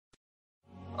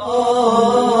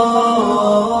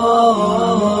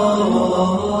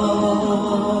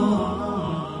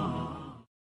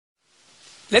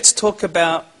Let's talk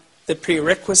about the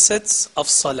prerequisites of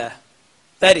Salah.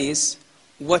 That is,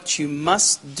 what you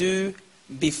must do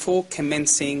before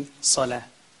commencing Salah.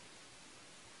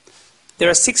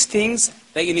 There are 6 things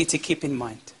that you need to keep in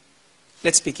mind.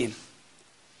 Let's begin.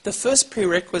 The first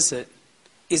prerequisite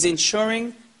is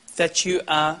ensuring that you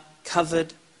are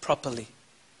covered properly.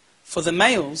 For the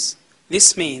males,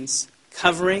 this means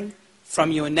covering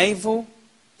from your navel,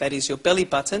 that is your belly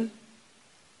button,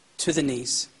 to the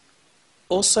knees.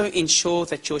 Also ensure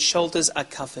that your shoulders are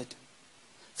covered.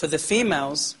 For the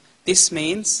females, this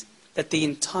means that the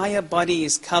entire body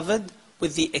is covered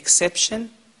with the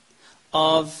exception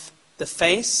of the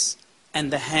face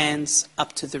and the hands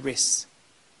up to the wrists.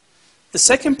 The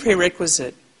second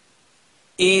prerequisite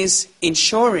is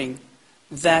ensuring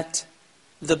that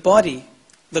the body,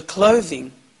 the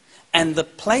clothing, and the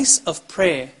place of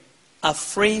prayer are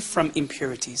free from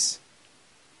impurities.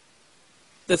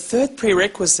 The third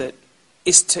prerequisite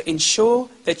is to ensure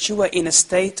that you are in a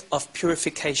state of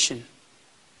purification,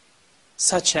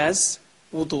 such as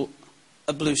wudoo,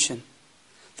 ablution.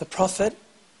 The Prophet,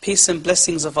 peace and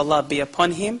blessings of Allah be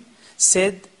upon him,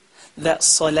 said that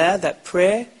salah, that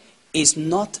prayer, is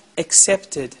not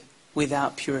accepted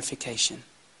without purification.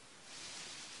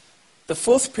 The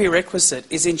fourth prerequisite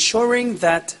is ensuring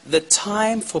that the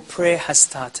time for prayer has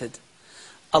started.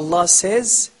 Allah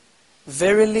says,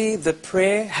 verily the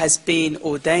prayer has been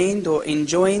ordained or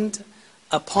enjoined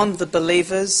upon the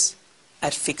believers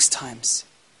at fixed times.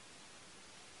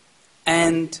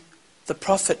 And the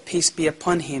Prophet, peace be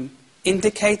upon him,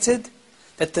 indicated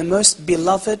that the most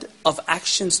beloved of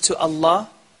actions to Allah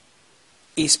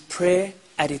is prayer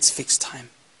at its fixed time.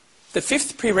 The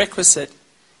fifth prerequisite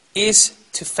is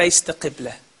to face the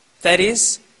Qibla. That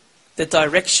is, the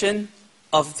direction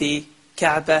of the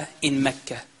Kaaba in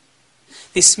Mecca.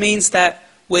 This means that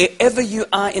wherever you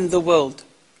are in the world,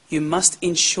 you must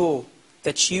ensure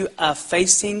that you are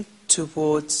facing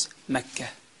towards Mecca.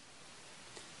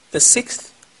 The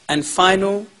sixth and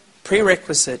final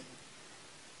prerequisite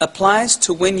applies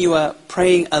to when you are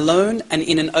praying alone and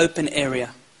in an open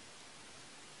area.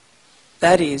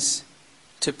 That is,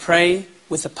 to pray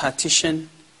with a partition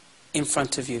in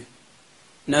front of you,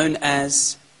 known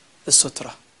as the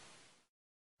sutra.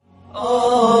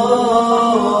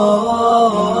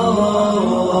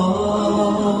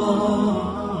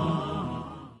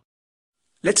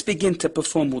 Let's begin to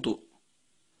perform wudoo.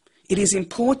 It is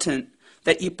important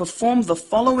that you perform the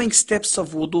following steps of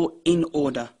wudoo in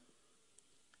order.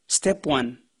 Step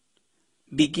 1.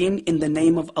 Begin in the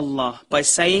name of Allah by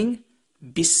saying,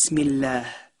 Bismillah.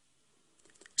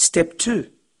 Step 2.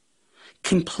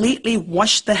 Completely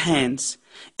wash the hands,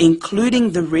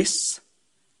 including the wrists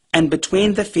and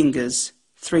between the fingers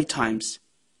 3 times.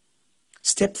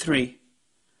 Step 3.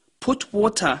 Put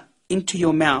water into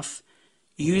your mouth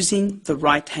using the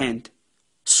right hand.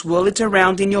 Swirl it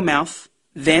around in your mouth,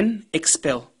 then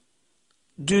expel.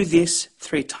 Do this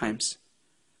 3 times.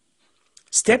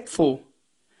 Step 4.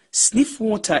 Sniff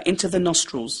water into the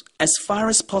nostrils as far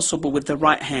as possible with the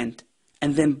right hand,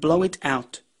 and then blow it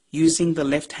out using the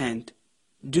left hand.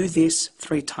 Do this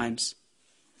 3 times.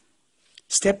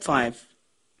 Step 5.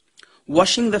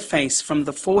 Washing the face from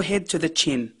the forehead to the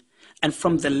chin, and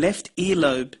from the left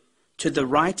earlobe to the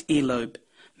right earlobe,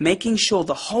 making sure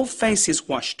the whole face is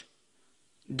washed.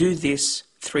 Do this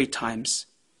 3 times.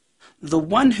 The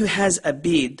one who has a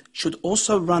beard should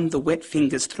also run the wet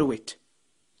fingers through it.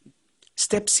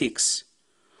 Step 6.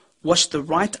 Wash the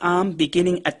right arm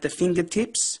beginning at the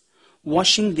fingertips,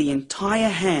 washing the entire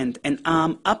hand and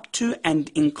arm up to and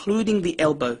including the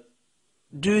elbow.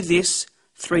 Do this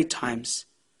 3 times.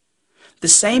 The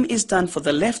same is done for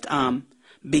the left arm,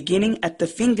 beginning at the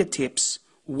fingertips,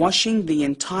 washing the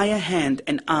entire hand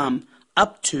and arm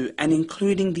up to and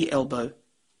including the elbow.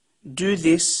 Do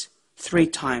this 3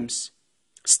 times.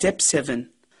 Step 7.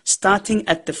 Starting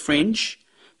at the fringe,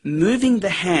 moving the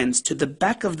hands to the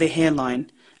back of the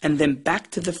hairline and then back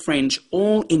to the fringe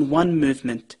all in one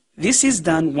movement. This is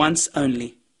done once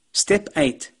only. Step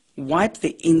 8. Wipe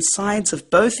the insides of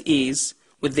both ears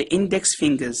with the index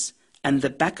fingers and the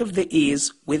back of the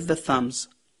ears with the thumbs.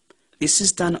 This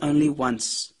is done only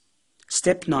once.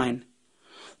 Step 9.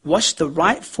 Wash the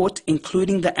right foot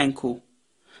including the ankle.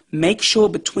 Make sure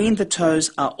between the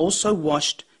toes are also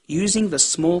washed using the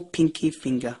small pinky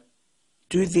finger.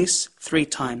 Do this 3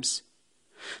 times.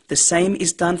 The same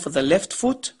is done for the left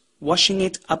foot, washing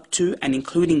it up to and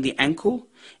including the ankle,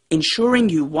 ensuring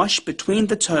you wash between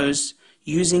the toes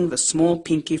using the small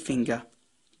pinky finger.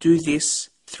 Do this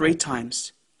 3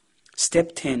 times.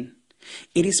 Step 10.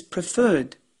 It is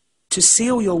preferred to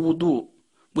seal your wudu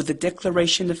with the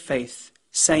declaration of faith,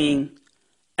 saying,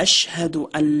 أشهد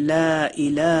أن لا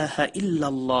إله إلا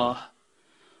الله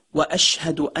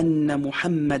وأشهد أن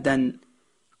محمدا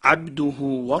عبده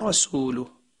ورسوله.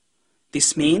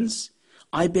 This means,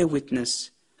 I bear witness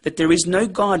that there is no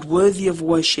God worthy of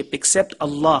worship except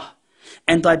Allah,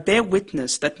 and I bear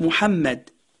witness that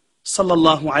Muhammad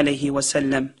sallallahu alayhi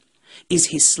wasallam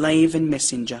is his slave and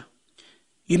messenger.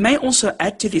 You may also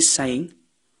add to this saying,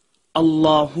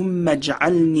 Allahumma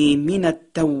ja'alni min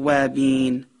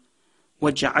at-tawwabin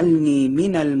waj'alni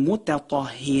min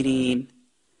al-mutatahhirin,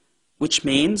 which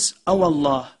means, O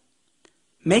Allah,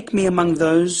 make me among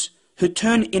those who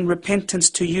turn in repentance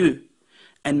to you,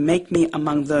 and make me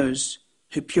among those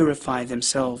who purify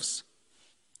themselves.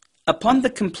 Upon the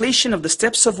completion of the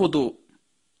steps of wudu,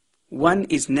 one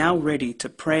is now ready to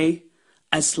pray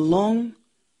as long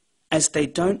as they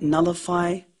don't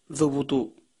nullify the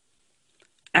wudu.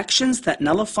 Actions that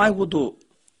nullify wudu.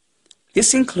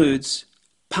 This includes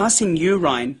passing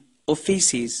urine or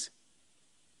feces,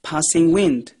 passing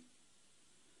wind.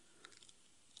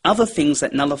 Other things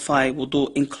that nullify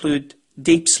wudu include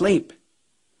deep sleep,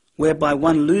 whereby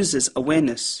one loses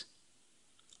awareness,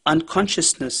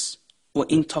 unconsciousness or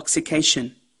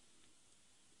intoxication,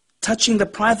 touching the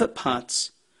private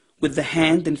parts with the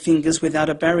hand and fingers without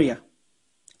a barrier,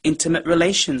 intimate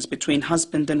relations between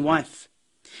husband and wife.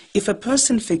 If a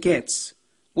person forgets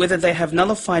whether they have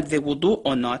nullified their wudu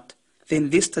or not, then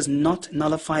this does not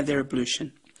nullify their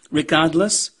ablution,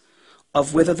 regardless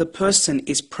of whether the person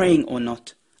is praying or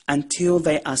not, until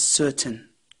they are certain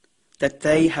that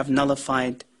they have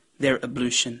nullified their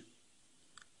ablution.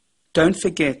 Don't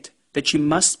forget that you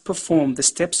must perform the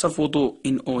steps of wudu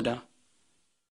in order.